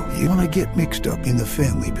everything. Now, you wanna get mixed up in the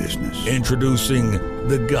family business. Introducing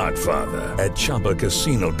The Godfather at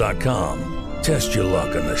ChumbaCasino.com. Test your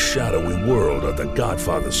luck in the shadowy world of The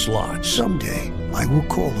Godfather slot. Someday, I will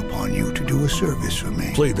call upon you to do a service for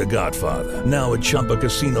me. Play The Godfather, now at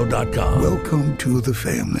ChumbaCasino.com. Welcome to the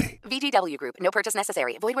family. VGW Group. No purchase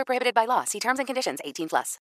necessary. Void where prohibited by law. See terms and conditions. 18+.